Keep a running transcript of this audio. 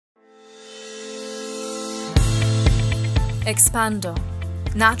Expando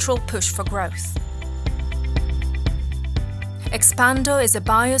 – Natural Push for Growth. Expando is a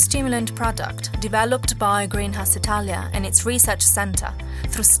biostimulant product developed by Green Has Italia and its research center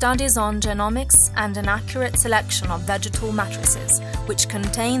through studies on genomics and an accurate selection of vegetal matrices, which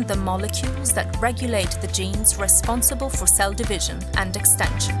contain the molecules that regulate the genes responsible for cell division and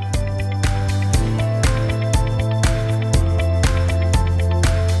extension.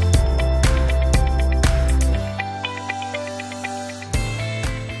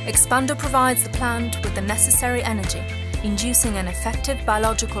 Expando provides the plant with the necessary energy, inducing an effective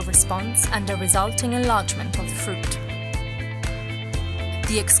biological response and a resulting enlargement of the fruit.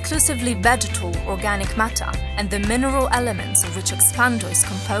 The exclusively vegetal organic matter and the mineral elements of which Expando is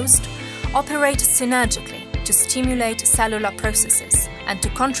composed operate synergically to stimulate cellular processes and to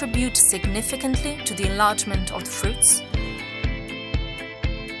contribute significantly to the enlargement of the fruits,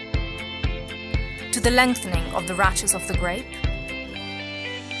 to the lengthening of the rashes of the grape,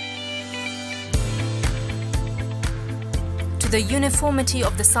 the uniformity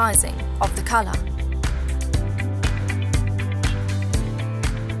of the sizing of the color,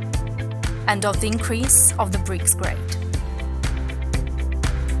 and of the increase of the Brix grade.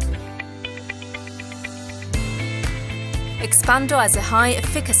 Expando has a high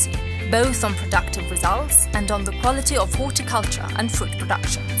efficacy both on productive results and on the quality of horticulture and fruit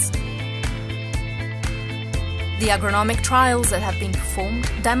productions. The agronomic trials that have been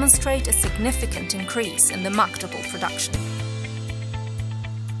performed demonstrate a significant increase in the marketable production.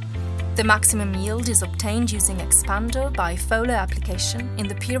 The maximum yield is obtained using Expando by foliar application in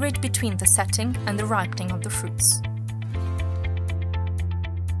the period between the setting and the ripening of the fruits.